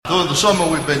Through the summer,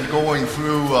 we've been going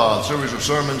through a series of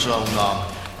sermons on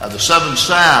the 7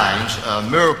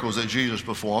 signs, miracles that Jesus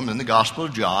performed in the Gospel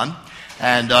of John.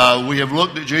 And we have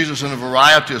looked at Jesus in a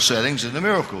variety of settings in the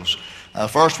miracles.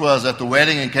 First was at the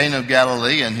wedding in Cana of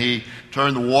Galilee, and he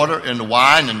turned the water into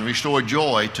wine and restored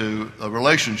joy to a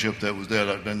relationship that was there,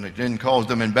 that didn't cause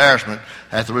them embarrassment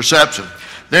at the reception.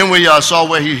 Then we saw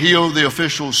where he healed the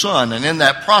official's son, and in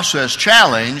that process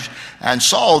challenged and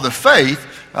saw the faith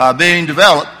being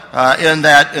developed in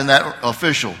that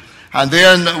official. And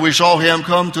then we saw him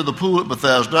come to the pool at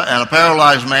Bethesda, and a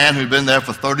paralyzed man who'd been there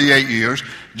for 38 years.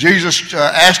 Jesus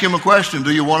asked him a question,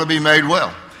 do you want to be made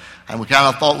well? And we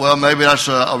kind of thought, well, maybe that's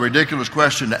a ridiculous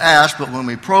question to ask, but when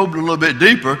we probed a little bit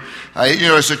deeper,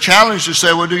 it's a challenge to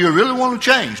say, well, do you really want to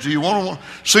change? Do you want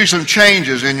to see some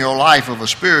changes in your life of a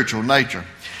spiritual nature?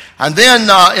 And then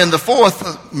in the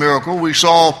fourth miracle, we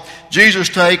saw Jesus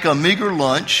take a meager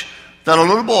lunch that a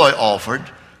little boy offered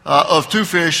of 2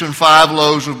 fish and 5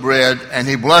 loaves of bread, and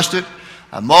he blessed it,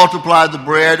 multiplied the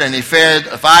bread, and he fed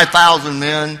 5,000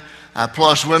 men,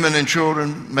 plus women and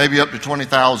children, maybe up to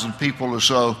 20,000 people or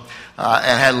so,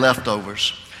 and had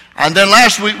leftovers. And then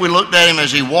last week we looked at him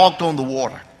as he walked on the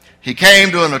water. He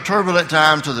came during a turbulent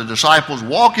time to the disciples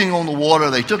walking on the water.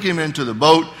 They took him into the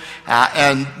boat,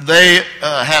 and they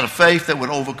had a faith that would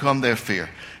overcome their fear.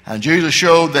 And Jesus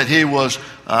showed that he was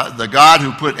the God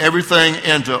who put everything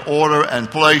into order and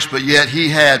place, but yet he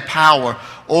had power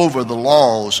over the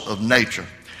laws of nature.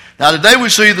 Now today we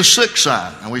see the 6th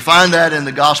sign, and we find that in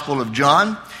the Gospel of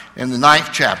John in the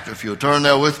 9th chapter. If you'll turn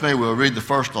there with me, we'll read the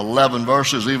first 11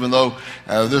 verses, even though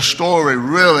this story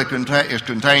really is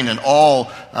contained in all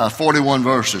 41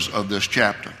 verses of this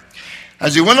chapter.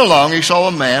 As he went along, he saw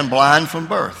a man blind from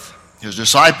birth. His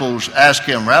disciples asked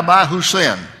him, Rabbi, who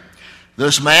sinned,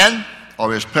 this man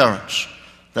or his parents,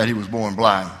 that he was born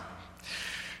blind?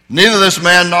 Neither this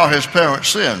man nor his parents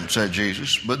sinned, said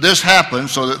Jesus, but this happened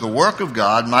so that the work of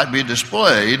God might be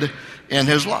displayed in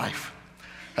his life.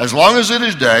 As long as it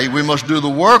is day, we must do the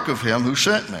work of him who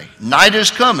sent me. Night is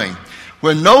coming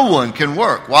when no one can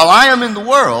work. While I am in the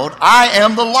world, I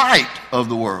am the light of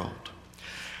the world.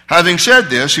 Having said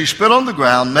this, he spit on the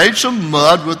ground, made some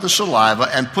mud with the saliva,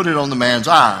 and put it on the man's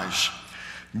eyes.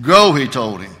 Go, he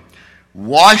told him,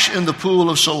 wash in the pool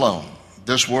of Siloam.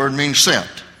 This word means sent.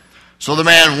 So the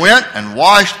man went and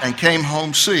washed and came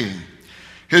home seeing.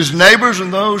 His neighbors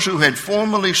and those who had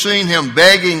formerly seen him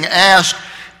begging asked,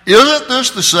 isn't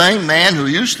this the same man who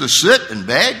used to sit and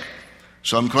beg?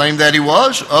 Some claimed that he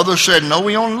was. Others said, no,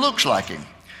 he only looks like him.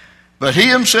 But he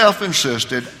himself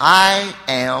insisted, I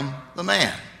am the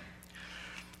man.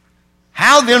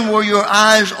 How then were your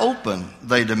eyes open?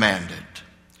 They demanded.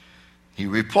 He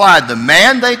replied, the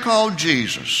man they called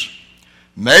Jesus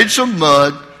made some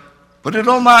mud, put it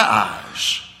on my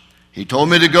eyes. He told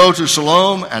me to go to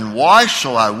Siloam and wash,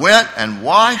 so I went and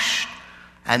washed,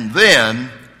 and then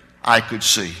I could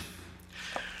see.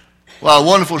 Well, a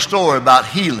wonderful story about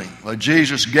healing, where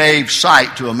Jesus gave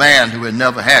sight to a man who had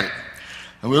never had it.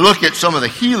 And we look at some of the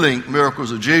healing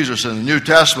miracles of Jesus in the New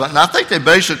Testament, and I think they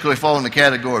basically fall in the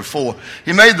category of 4.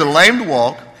 He made the lame to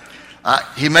walk,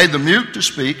 he made the mute to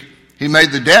speak, he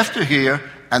made the deaf to hear,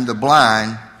 and the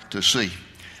blind to see.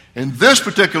 In this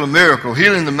particular miracle,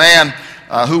 healing the man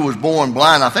who was born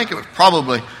blind, I think it was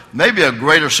probably maybe a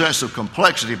greater sense of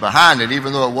complexity behind it,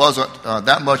 even though it wasn't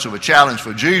that much of a challenge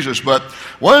for Jesus. But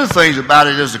one of the things about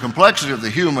it is the complexity of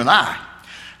the human eye.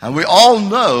 And we all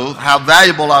know how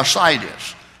valuable our sight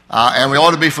is. And we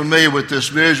ought to be familiar with this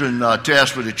vision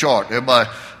test with the chart. Everybody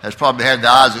has probably had their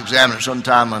eyes examined at some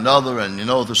time or another, and you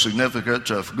know the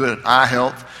significance of good eye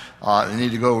health. You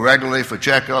need to go regularly for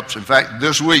checkups. In fact,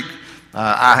 this week,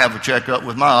 I have a checkup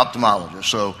with my ophthalmologist,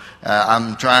 so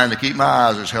I'm trying to keep my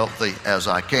eyes as healthy as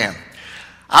I can.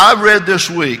 I read this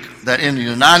week that in the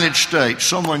United States,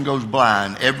 someone goes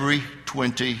blind every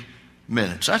 20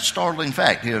 minutes. That's a startling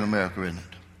fact here in America, isn't it?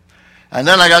 And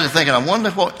then I got to thinking, I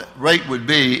wonder what rate would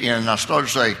be in, I started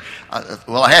to say,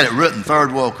 well, I had it written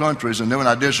third world countries, and then when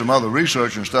I did some other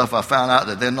research and stuff, I found out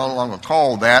that they're no longer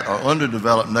called that or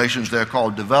underdeveloped nations, they're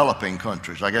called developing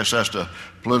countries. I guess that's the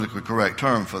politically correct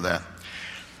term for that.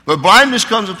 But blindness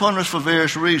comes upon us for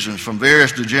various reasons, from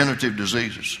various degenerative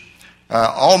diseases.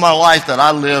 All my life that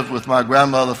I lived with my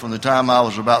grandmother from the time I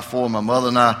was about 4, my mother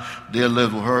and I did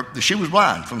live with her. She was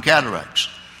blind from cataracts.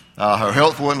 Her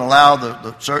health wouldn't allow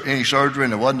any surgery,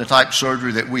 and there wasn't the type of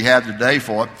surgery that we have today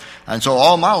for it. And so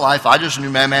all my life, I just knew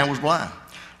my man was blind.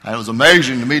 And it was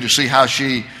amazing to me to see how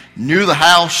she knew the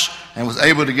house and was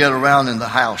able to get around in the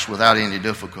house without any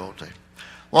difficulty.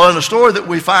 Well, in the story that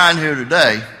we find here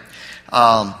today,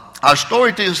 our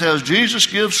story tells Jesus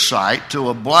gives sight to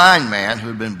a blind man who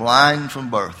had been blind from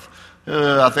birth.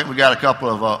 I think we got a couple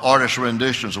of artist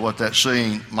renditions of what that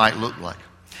scene might look like.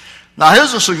 Now,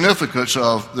 here's the significance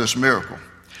of this miracle.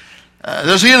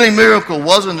 This healing miracle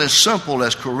wasn't as simple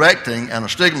as correcting an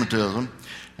astigmatism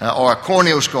or a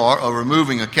corneal scar or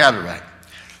removing a cataract.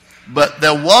 But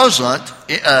there wasn't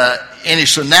any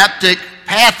synaptic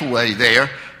pathway there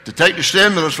to take the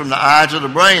stimulus from the eye to the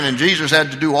brain, and Jesus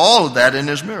had to do all of that in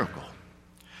this miracle.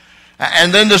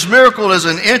 And then this miracle is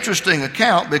an interesting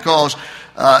account because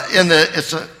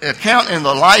it's an account in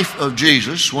the life of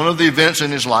Jesus, one of the events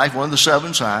in his life, one of the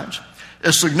 7 signs.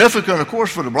 It's significant, of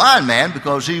course, for the blind man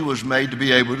because he was made to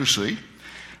be able to see.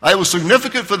 It was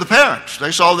significant for the parents.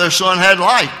 They saw their son had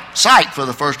sight for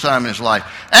the first time in his life.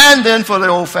 And then for the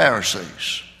old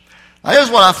Pharisees. Now, here's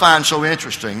what I find so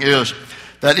interesting is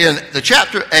that in the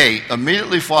chapter 8,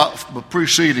 immediately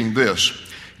preceding this,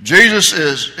 Jesus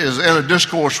is in a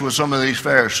discourse with some of these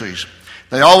Pharisees.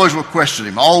 They always were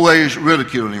questioning him, always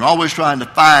ridiculing him, always trying to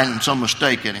find some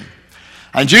mistake in him.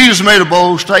 And Jesus made a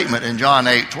bold statement in John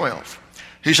 8:12.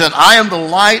 He said, I am the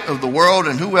light of the world,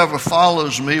 and whoever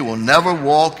follows me will never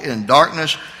walk in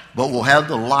darkness, but will have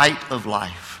the light of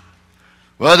life.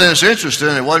 Well, then it's interesting.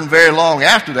 It wasn't very long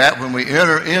after that when we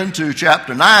enter into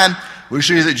chapter 9, we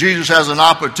see that Jesus has an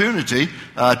opportunity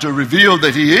to reveal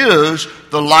that he is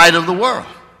the light of the world.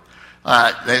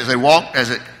 As they walk,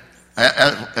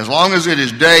 as long as it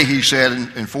is day, he said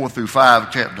in 4 through 5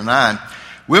 of chapter 9,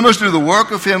 we must do the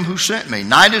work of him who sent me.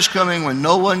 Night is coming when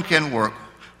no one can work.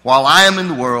 While I am in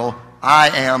the world, I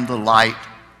am the light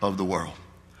of the world.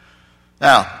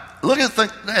 Now, look at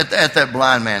that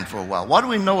blind man for a while. What do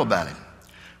we know about him?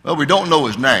 Well, we don't know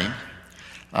his name.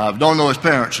 We don't know his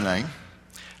parents' name.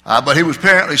 But he was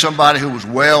apparently somebody who was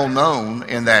well known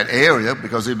in that area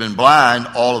because he'd been blind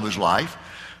all of his life.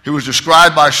 He was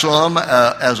described by some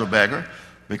as a beggar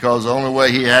because the only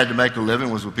way he had to make a living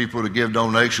was for people to give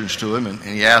donations to him, and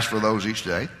he asked for those each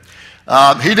day.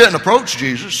 He didn't approach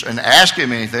Jesus and ask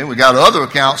him anything. We got other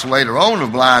accounts later on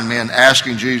of blind men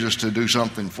asking Jesus to do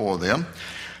something for them.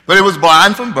 But he was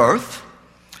blind from birth.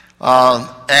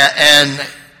 And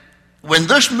when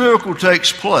this miracle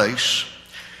takes place,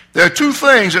 there are 2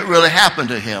 things that really happen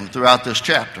to him throughout this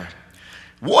chapter.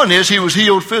 One is he was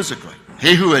healed physically.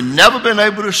 He who had never been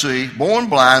able to see, born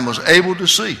blind, was able to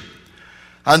see.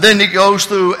 And then he goes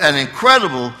through an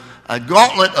incredible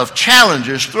gauntlet of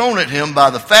challenges thrown at him by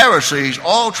the Pharisees,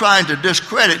 all trying to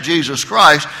discredit Jesus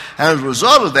Christ. And as a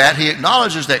result of that, he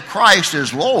acknowledges that Christ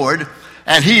is Lord,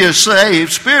 and he is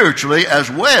saved spiritually as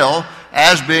well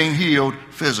as being healed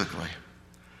physically.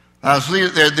 Now, see,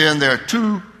 then there are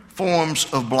 2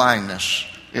 forms of blindness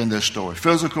in this story,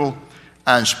 physical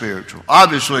and spiritual.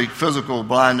 Obviously, physical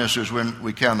blindness is when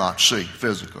we cannot see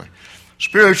physically.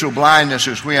 Spiritual blindness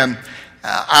is when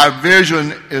our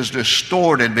vision is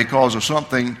distorted because of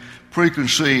something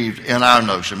preconceived in our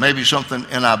notion. Maybe something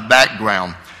in our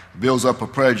background builds up a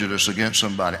prejudice against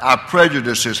somebody. Our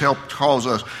prejudice has helped cause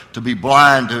us to be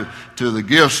blind to the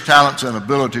gifts, talents, and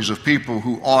abilities of people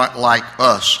who aren't like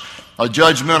us. A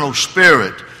judgmental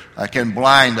spirit can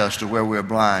blind us to where we're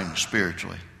blind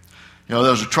spiritually. You know,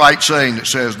 there's a trite saying that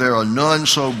says, there are none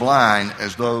so blind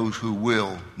as those who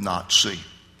will not see.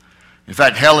 In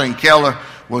fact, Helen Keller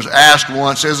was asked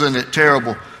once, isn't it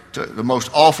terrible, the most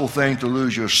awful thing to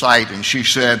lose your sight? And she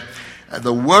said,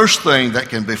 the worst thing that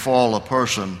can befall a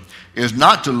person is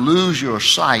not to lose your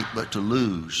sight, but to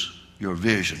lose your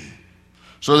vision.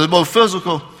 So there's both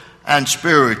physical and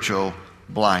spiritual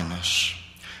blindness.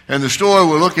 In the story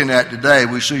we're looking at today,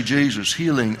 we see Jesus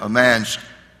healing a man's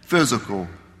physical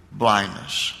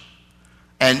blindness.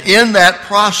 And in that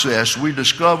process, we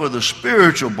discover the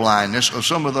spiritual blindness of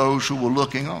some of those who were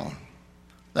looking on.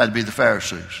 That'd be the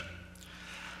Pharisees.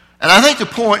 And I think the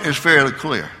point is fairly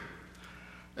clear.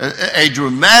 A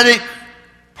dramatic,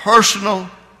 personal,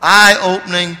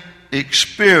 eye-opening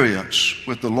experience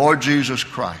with the Lord Jesus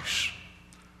Christ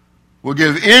will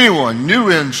give anyone new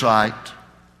insight,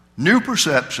 new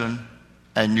perception,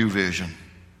 and new vision.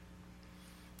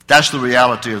 That's the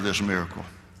reality of this miracle.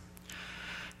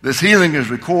 This healing is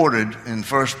recorded in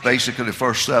basically the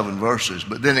first 7 verses,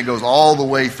 but then it goes all the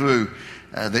way through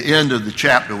the end of the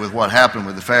chapter with what happened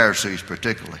with the Pharisees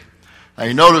particularly. Now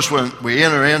you notice when we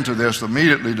enter into this,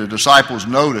 immediately the disciples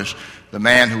notice the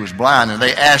man who was blind, and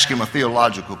they ask him a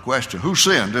theological question. Who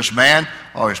sinned, this man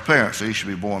or his parents, that he should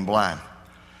be born blind?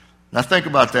 Now think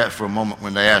about that for a moment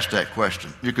when they asked that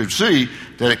question. You could see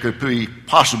that it could be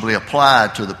possibly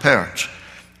applied to the parents.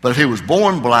 But if he was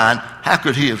born blind, how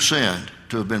could he have sinned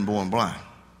to have been born blind?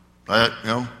 Right? You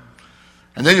know?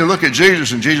 And then you look at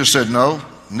Jesus, and Jesus said, no,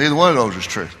 neither one of those is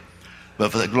true.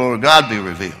 but for the glory of God be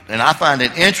revealed. And I find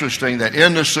it interesting that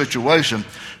in this situation,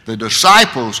 the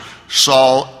disciples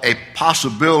saw a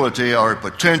possibility or a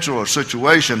potential or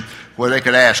situation where they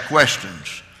could ask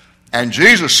questions. And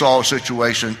Jesus saw a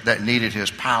situation that needed his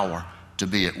power to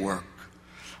be at work.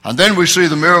 And then we see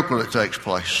the miracle that takes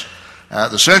place.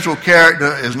 The central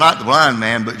character is not the blind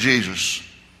man, but Jesus.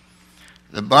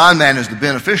 The blind man is the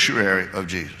beneficiary of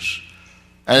Jesus.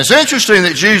 And it's interesting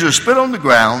that Jesus spit on the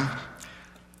ground,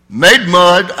 made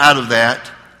mud out of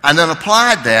that, and then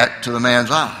applied that to the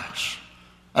man's eyes.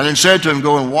 And then said to him,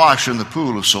 go and wash in the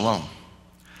pool of Siloam.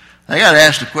 Now you got to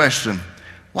ask the question,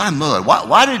 why mud?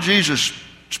 Why did Jesus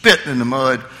spit in the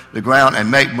mud, the ground,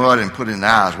 and make mud and put it in the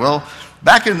eyes? Well,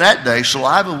 back in that day,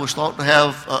 saliva was thought to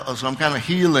have some kind of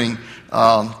healing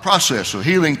process or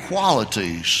healing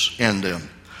qualities in them.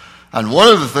 And one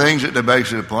of the things that they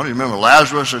based it upon, you remember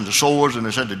Lazarus and the sores, and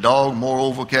they said the dog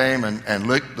moreover came and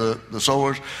licked the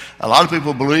sores. A lot of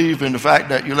people believe in the fact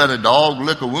that you let a dog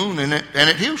lick a wound and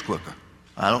it heals quicker.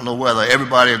 I don't know whether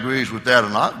everybody agrees with that or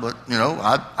not, but you know,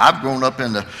 I've grown up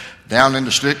down in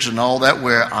the sticks and all that,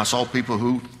 where I saw people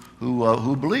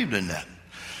who believed in that.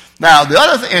 Now, the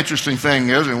other interesting thing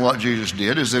is, in what Jesus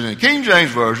did, is that in the King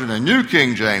James Version and New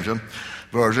King James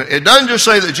Version, it doesn't just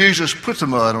say that Jesus put the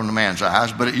mud on the man's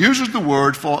eyes, but it uses the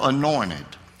word for anointed.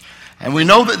 And we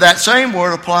know that that same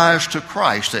word applies to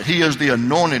Christ, that he is the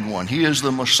anointed one. He is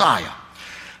the Messiah.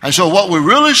 And so what we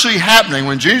really see happening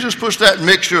when Jesus puts that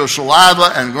mixture of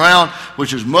saliva and ground,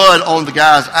 which is mud, on the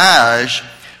guy's eyes,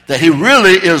 that he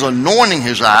really is anointing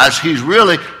his eyes. He's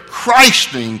really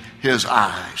Christing his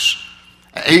eyes.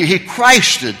 He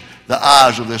Christed the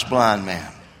eyes of this blind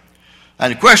man.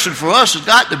 And the question for us has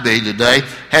got to be today,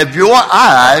 have your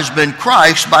eyes been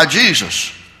Christed by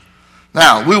Jesus?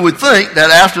 Now, we would think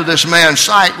that after this man's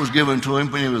sight was given to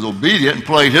him when he was obedient and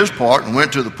played his part and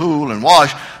went to the pool and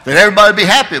washed, that everybody would be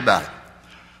happy about it.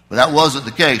 But that wasn't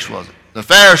the case, was it? The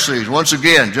Pharisees, once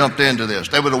again, jumped into this.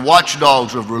 They were the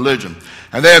watchdogs of religion.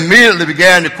 And they immediately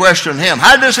began to question him.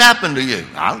 How did this happen to you?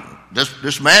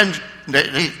 This man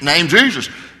named Jesus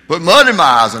put mud in my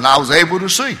eyes and I was able to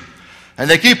see. And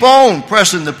they keep on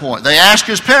pressing the point. They ask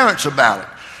his parents about it.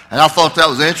 And I thought that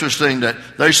was interesting that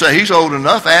they say he's old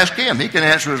enough, ask him. He can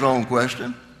answer his own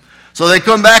question. So they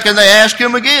come back and they ask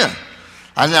him again.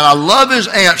 And then I love his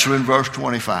answer in verse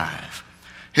 25.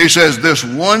 He says, this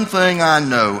one thing I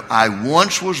know, I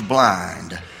once was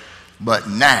blind, but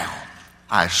now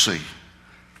I see.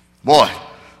 Boy,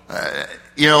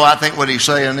 I think what he's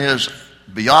saying is,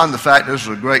 beyond the fact this is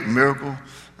a great miracle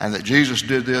and that Jesus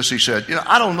did this, he said,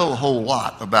 I don't know a whole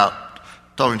lot about,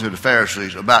 talking to the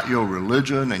Pharisees, about your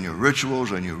religion and your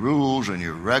rituals and your rules and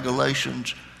your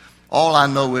regulations. All I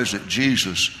know is that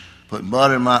Jesus put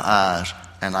mud in my eyes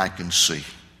and I can see.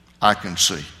 I can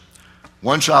see.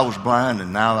 Once I was blind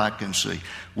and now I can see.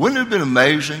 Wouldn't it have been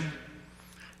amazing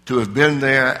to have been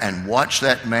there and watched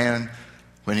that man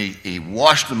when he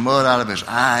washed the mud out of his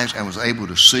eyes and was able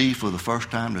to see for the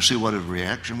first time, to see what his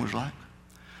reaction was like?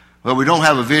 Well, we don't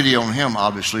have a video on him,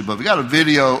 obviously, but we got a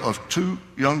video of two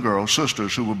young girls,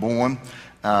 sisters, who were born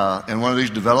in one of these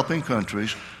developing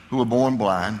countries, who were born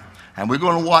blind. And we're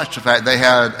going to watch the fact they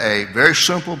had a very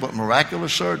simple but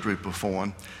miraculous surgery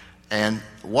performed, and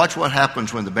watch what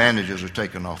happens when the bandages are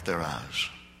taken off their eyes.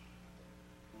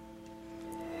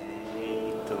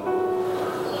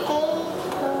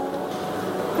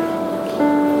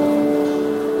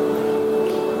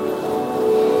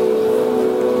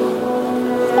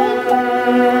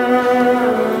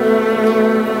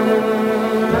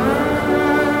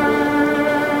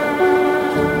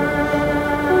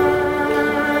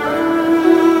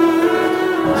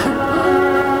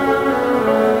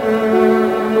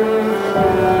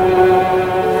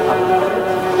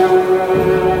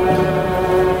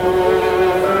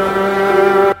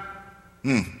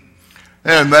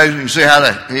 Amazing. You see how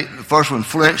the first one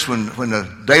flinched when the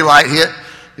daylight hit,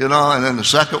 and then the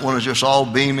second one is just all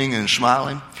beaming and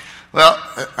smiling. Well,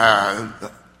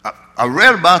 I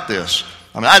read about this.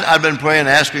 I'd been praying,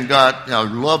 asking God,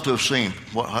 I'd love to have seen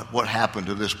what happened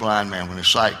to this blind man when his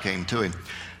sight came to him.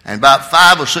 And about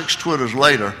 5 or 6 Twitters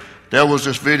later, there was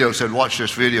this video that said, watch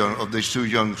this video of these two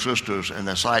young sisters and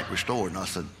their sight restored. And I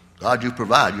said, God, you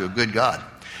provide. You're a good God.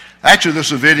 Actually, this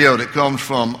is a video that comes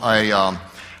from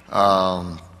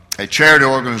a charity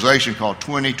organization called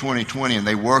 20/20/20, and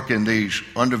they work in these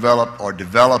undeveloped or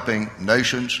developing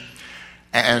nations.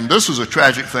 And this is a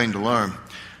tragic thing to learn,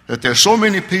 that there's so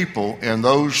many people in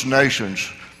those nations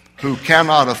who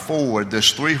cannot afford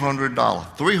this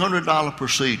 $300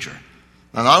 procedure.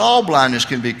 Now, not all blindness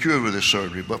can be cured with this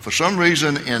surgery, but for some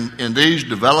reason in these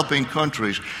developing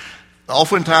countries,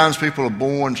 Oftentimes people are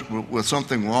born with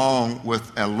something wrong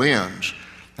with a lens.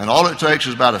 And all it takes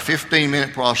is about a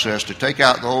 15-minute process to take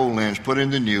out the old lens, put in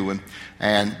the new one,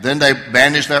 and then they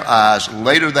bandage their eyes.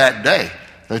 Later that day,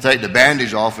 they take the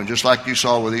bandage off, and just like you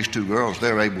saw with these two girls,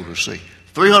 they're able to see.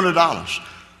 $300.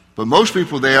 But most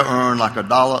people there earn like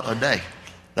 $1 a day.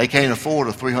 They can't afford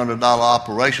a $300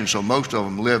 operation, so most of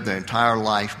them live their entire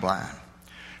life blind.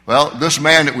 Well, this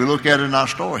man that we look at in our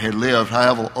story had lived,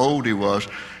 however old he was,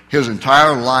 his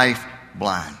entire life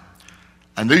blind.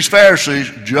 And these Pharisees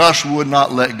just would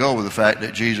not let go of the fact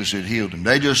that Jesus had healed him.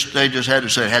 They just had to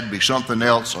say it had to be something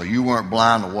else, or you weren't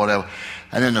blind, or whatever.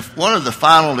 And in one of the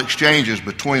final exchanges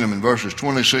between them in verses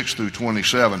 26 through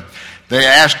 27, they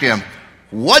asked him,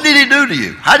 what did he do to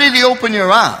you? How did he open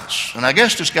your eyes? And I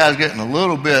guess this guy's getting a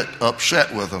little bit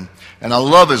upset with them, and I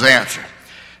love his answer.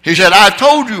 He said, I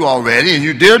told you already, and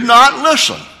you did not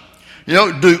listen.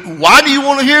 Why do you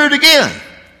want to hear it again?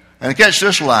 And catch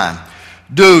this line.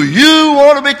 Do you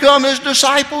want to become his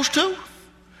disciples too?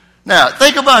 Now,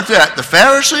 think about that. The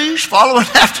Pharisees following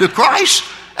after Christ?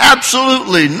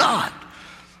 Absolutely not.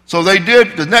 So they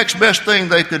did the next best thing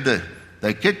they could do.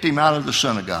 They kicked him out of the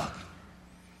synagogue.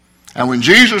 And when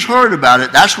Jesus heard about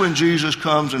it, that's when Jesus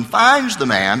comes and finds the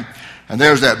man, and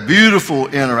there's that beautiful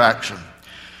interaction.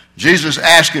 Jesus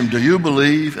asked him, do you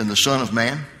believe in the Son of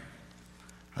Man?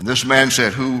 And this man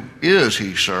said, who is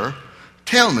he, sir?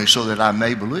 Tell me so that I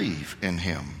may believe in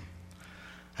him.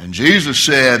 And Jesus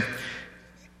said,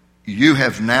 you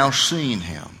have now seen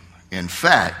him. In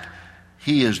fact,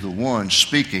 he is the one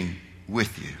speaking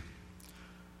with you.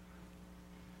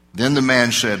 Then the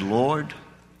man said, Lord,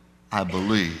 I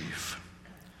believe.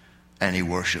 And he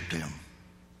worshiped him.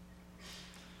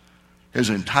 His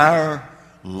entire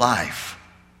life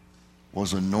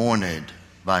was anointed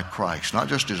by Christ, not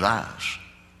just his eyes.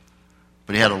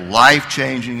 But he had a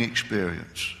life-changing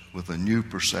experience with a new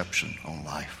perception on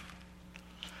life.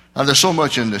 Now, there's so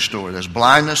much in this story. There's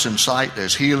blindness and sight.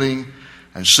 There's healing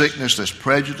and sickness. There's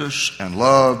prejudice and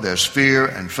love. There's fear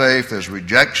and faith. There's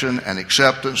rejection and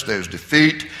acceptance. There's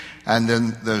defeat. And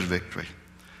then there's victory.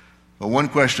 But one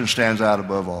question stands out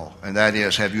above all, and that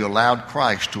is, have you allowed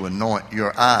Christ to anoint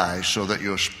your eyes so that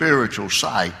your spiritual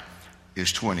sight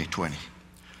is 20/20?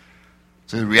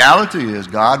 So the reality is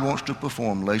God wants to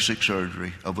perform LASIK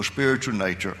surgery of a spiritual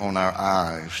nature on our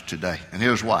eyes today. And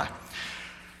here's why.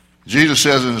 Jesus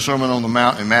says in the Sermon on the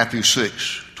Mount in Matthew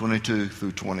 6:22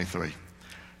 through 23,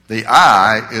 the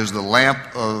eye is the lamp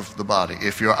of the body.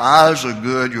 If your eyes are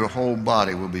good, your whole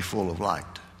body will be full of light.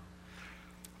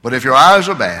 But if your eyes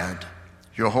are bad,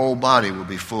 your whole body will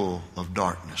be full of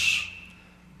darkness.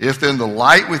 If then the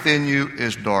light within you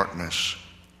is darkness,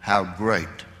 how great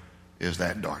is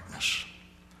that darkness?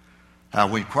 Now,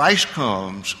 when Christ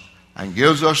comes and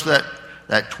gives us that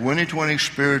 20/20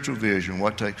 spiritual vision,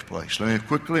 what takes place? Let me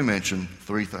quickly mention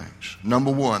three things.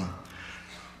 Number one,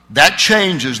 that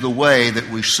changes the way that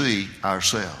we see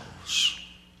ourselves.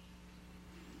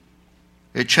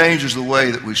 It changes the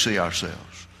way that we see ourselves.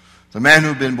 The man who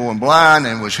had been born blind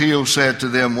and was healed said to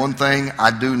them, one thing I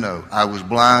do know, I was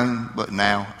blind, but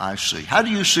now I see. How do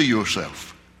you see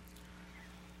yourself?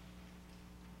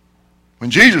 When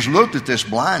Jesus looked at this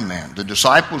blind man, the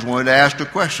disciples wanted to ask a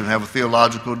question, have a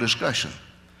theological discussion.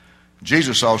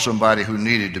 Jesus saw somebody who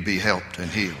needed to be helped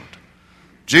and healed.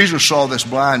 Jesus saw this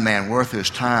blind man worth his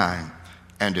time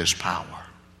and his power.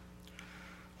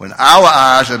 When our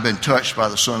eyes have been touched by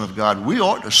the Son of God, we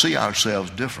ought to see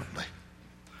ourselves differently.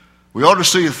 We ought to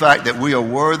see the fact that we are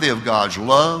worthy of God's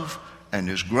love and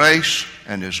his grace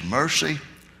and his mercy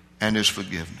and his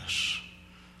forgiveness.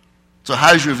 So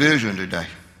how's your vision today?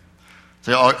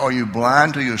 So are you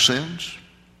blind to your sins?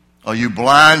 Are you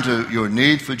blind to your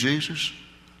need for Jesus?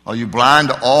 Are you blind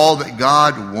to all that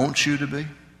God wants you to be?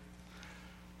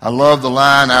 I love the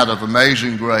line out of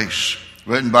Amazing Grace,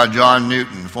 written by John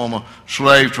Newton, the former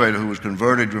slave trader who was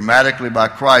converted dramatically by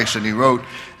Christ, and he wrote,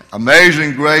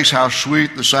 Amazing grace, how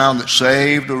sweet the sound that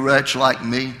saved a wretch like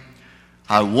me.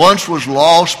 I once was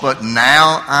lost, but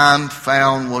now I'm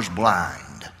found, was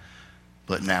blind,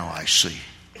 but now I see.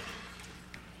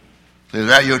 Is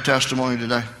that your testimony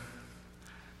today?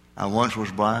 I once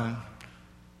was blind,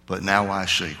 but now I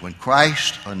see. When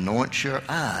Christ anoints your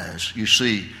eyes, you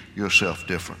see yourself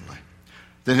differently.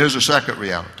 Then here's the second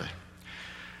reality.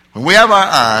 When we have our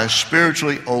eyes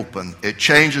spiritually open, it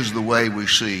changes the way we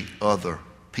see other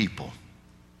people.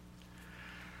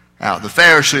 Now, the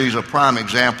Pharisees are a prime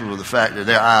example of the fact that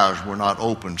their eyes were not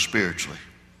open spiritually.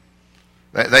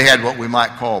 They had what we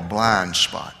might call blind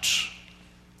spots.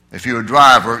 If you're a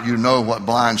driver, you know what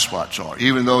blind spots are.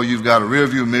 Even though you've got a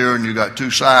rearview mirror and you've got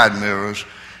two side mirrors,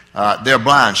 they're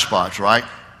blind spots, right?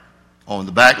 on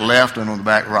the back left and on the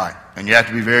back right. And you have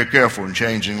to be very careful in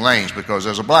changing lanes because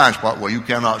there's a blind spot where you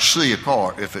cannot see a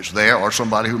car if it's there or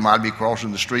somebody who might be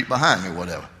crossing the street behind you or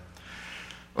whatever.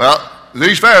 Well,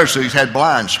 these Pharisees had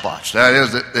blind spots. That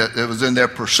is, it was in their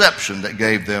perception that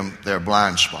gave them their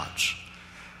blind spots.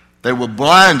 They were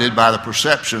blinded by the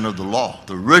perception of the law,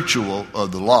 the ritual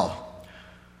of the law.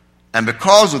 And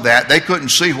because of that, they couldn't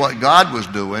see what God was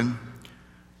doing,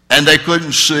 and they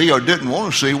couldn't see or didn't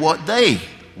want to see what they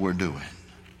were doing.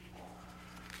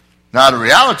 Now, the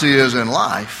reality is in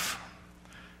life,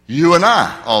 you and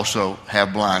I also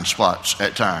have blind spots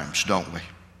at times, don't we?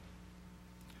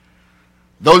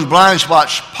 Those blind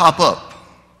spots pop up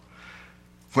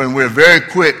when we're very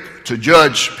quick to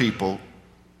judge people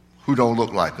who don't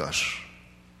look like us,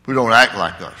 who don't act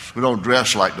like us, who don't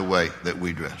dress like the way that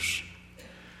we dress.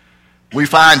 We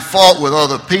find fault with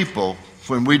other people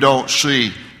when we don't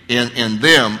see in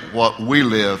them what we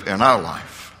live in our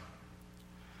life.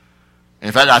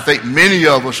 In fact, I think many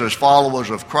of us as followers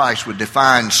of Christ would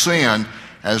define sin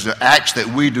as the acts that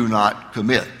we do not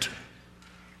commit.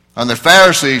 And the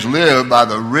Pharisees lived by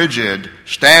the rigid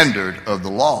standard of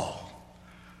the law.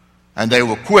 And they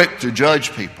were quick to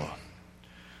judge people.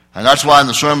 And that's why in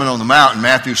the Sermon on the Mount, in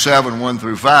Matthew 7, 1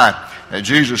 through 5, that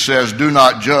Jesus says, "Do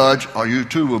not judge, or you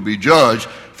too will be judged.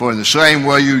 For in the same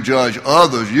way you judge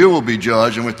others, you will be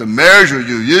judged. And with the measure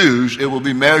you use, it will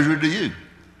be measured to you."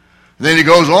 Then he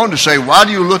goes on to say, "Why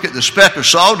do you look at the speck of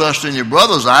sawdust in your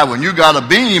brother's eye when you got a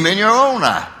beam in your own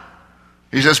eye?"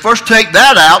 He says, first take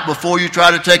that out before you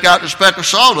try to take out the speck of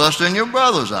sawdust in your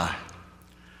brother's eye.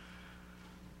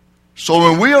 So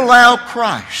when we allow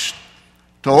Christ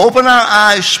to open our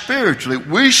eyes spiritually,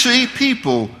 we see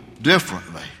people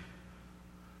differently.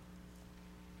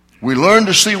 We learn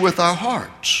to see with our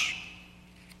hearts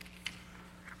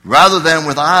rather than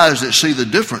with eyes that see the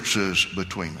differences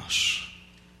between us.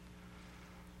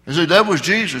 You see, that was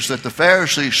Jesus that the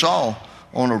Pharisees saw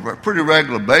on a pretty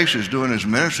regular basis doing his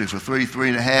ministry for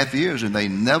 3.5 years, and they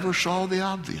never saw the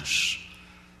obvious.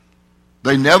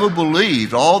 They never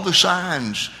believed all the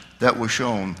signs that were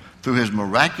shown through his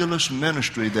miraculous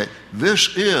ministry that this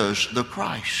is the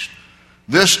Christ.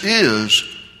 This is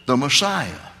the Messiah.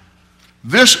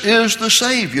 This is the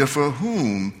Savior for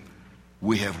whom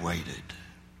we have waited.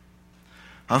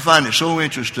 I find it so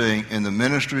interesting in the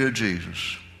ministry of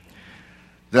Jesus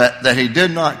that he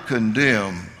did not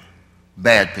condemn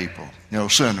bad people,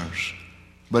 sinners.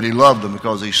 But he loved them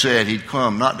because he said he'd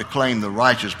come not to claim the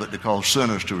righteous, but to call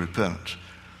sinners to repentance.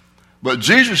 But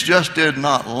Jesus just did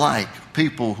not like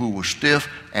people who were stiff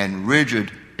and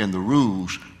rigid in the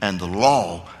rules and the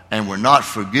law and were not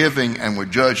forgiving and were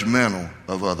judgmental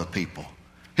of other people.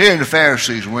 Here the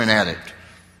Pharisees went at it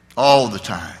all the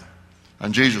time.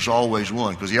 And Jesus always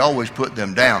won because he always put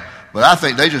them down. But I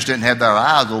think they just didn't have their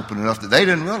eyes open enough that they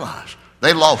didn't realize.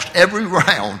 They lost every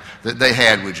round that they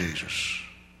had with Jesus.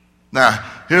 Now,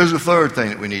 here's the third thing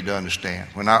that we need to understand.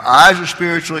 When our eyes are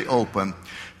spiritually open,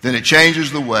 then it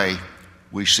changes the way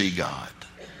we see God.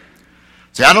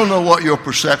 See, I don't know what your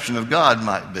perception of God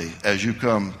might be as you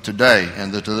come today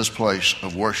and to this place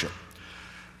of worship.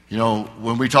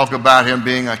 When we talk about him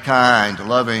being a kind,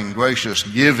 loving, gracious,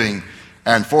 giving,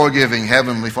 and forgiving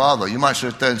Heavenly Father, you might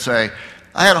sit there and say,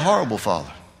 I had a horrible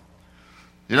father.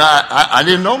 I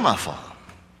didn't know my father.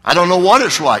 I don't know what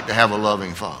it's like to have a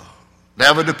loving father, to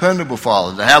have a dependable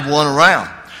father, to have one around.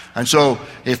 And so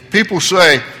if people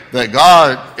say that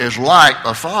God is like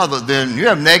a father, then you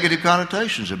have negative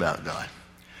connotations about God.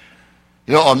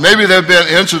 Or maybe there have been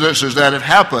incidences that have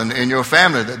happened in your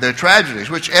family, that they're tragedies,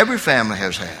 which every family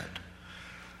has had.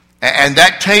 And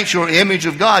that taints your image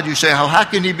of God. You say, how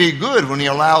can he be good when he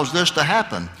allows this to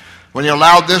happen? When he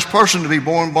allowed this person to be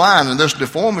born blind and this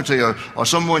deformity, or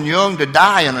someone young to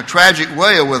die in a tragic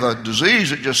way or with a disease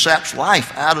that just saps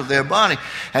life out of their body.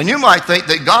 And you might think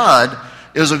that God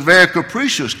is a very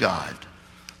capricious God,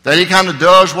 that he kind of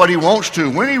does what he wants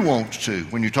to when he wants to,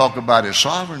 when you talk about his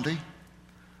sovereignty.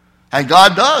 And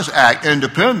God does act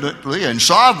independently and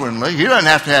sovereignly. He doesn't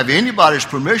have to have anybody's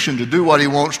permission to do what he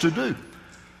wants to do.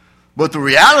 But the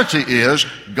reality is,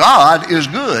 God is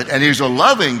good, and he's a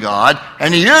loving God,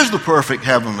 and he is the perfect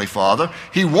Heavenly Father.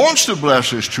 He wants to bless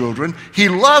his children. He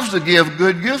loves to give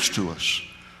good gifts to us.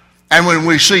 And when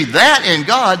we see that in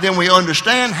God, then we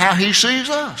understand how he sees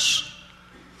us.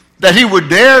 That he would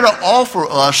dare to offer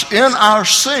us in our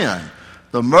sin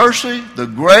the mercy, the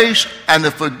grace, and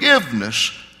the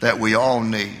forgiveness that we all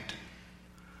need.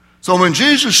 So when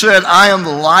Jesus said, I am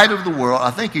the light of the world, I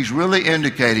think he's really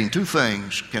indicating two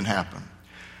things can happen.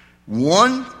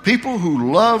 One, people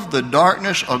who love the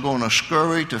darkness are going to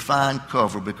scurry to find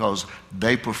cover because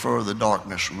they prefer the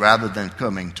darkness rather than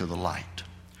coming to the light.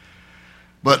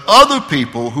 But other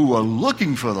people who are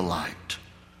looking for the light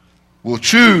will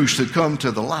choose to come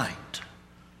to the light.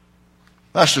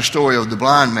 That's the story of the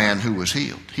blind man who was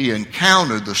healed. He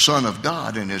encountered the Son of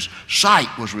God and his sight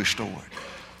was restored.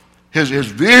 His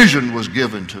vision was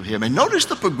given to him. And notice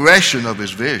the progression of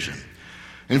his vision.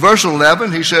 In verse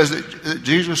 11, he says that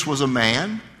Jesus was a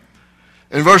man.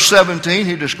 In verse 17,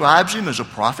 he describes him as a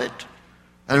prophet.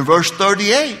 And in verse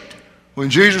 38, when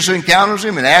Jesus encounters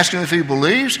him and asks him if he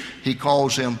believes, he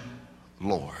calls him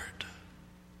Lord.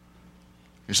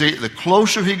 You see, the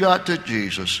closer he got to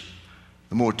Jesus,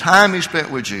 the more time he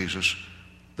spent with Jesus,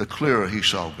 the clearer he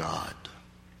saw God.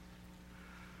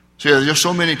 See, there's just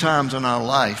so many times in our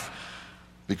life,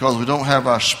 because we don't have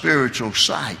our spiritual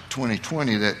sight,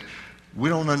 2020, that we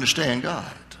don't understand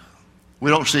God. We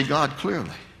don't see God clearly.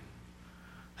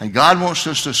 And God wants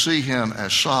us to see him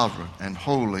as sovereign and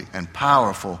holy and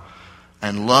powerful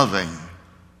and loving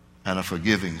and a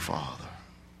forgiving Father.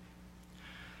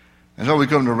 And so we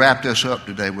come to wrap this up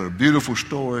today with a beautiful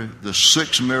story, the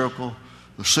sixth miracle,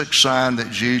 the sixth sign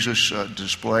that Jesus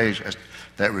displays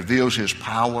that reveals his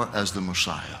power as the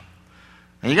Messiah.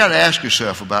 And you got to ask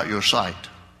yourself about your sight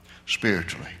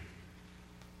spiritually.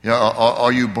 You know,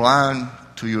 are you blind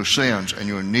to your sins and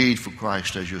your need for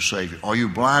Christ as your Savior? Are you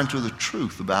blind to the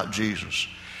truth about Jesus?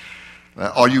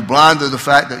 Are you blind to the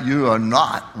fact that you are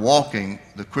not walking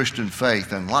the Christian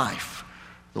faith and life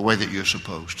the way that you're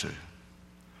supposed to?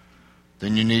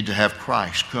 Then you need to have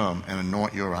Christ come and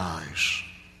anoint your eyes.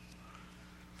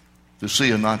 To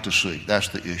see or not to see, that's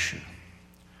the issue.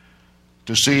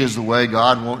 To see is the way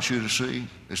God wants you to see,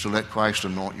 is to let Christ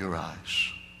anoint your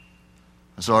eyes.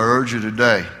 And so I urge you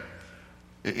today,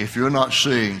 if you're not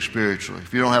seeing spiritually,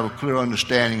 if you don't have a clear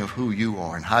understanding of who you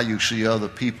are and how you see other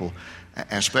people, and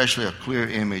especially a clear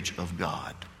image of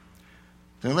God,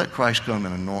 then let Christ come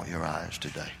and anoint your eyes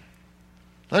today.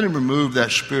 Let him remove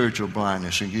that spiritual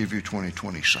blindness and give you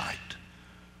 20/20 sight.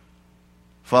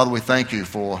 Father, we thank you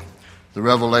for the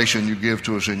revelation you give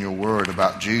to us in your word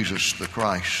about Jesus the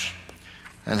Christ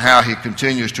and how he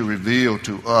continues to reveal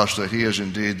to us that he is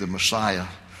indeed the Messiah.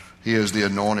 He is the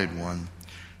anointed one,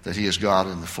 that he is God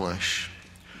in the flesh.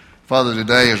 Father,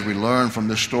 today as we learn from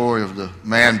this story of the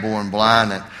man born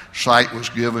blind that sight was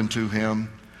given to him,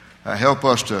 help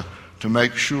us to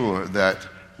make sure that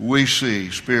we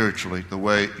see spiritually the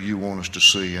way you want us to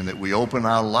see, and that we open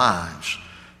our lives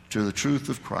to the truth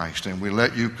of Christ, and we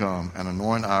let you come and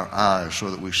anoint our eyes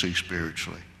so that we see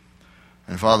spiritually.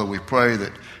 And Father, we pray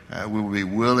that we will be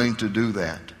willing to do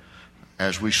that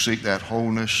as we seek that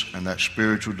wholeness and that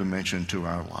spiritual dimension to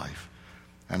our life.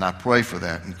 And I pray for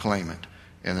that and claim it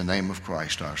in the name of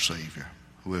Christ our Savior,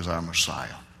 who is our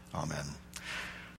Messiah. Amen.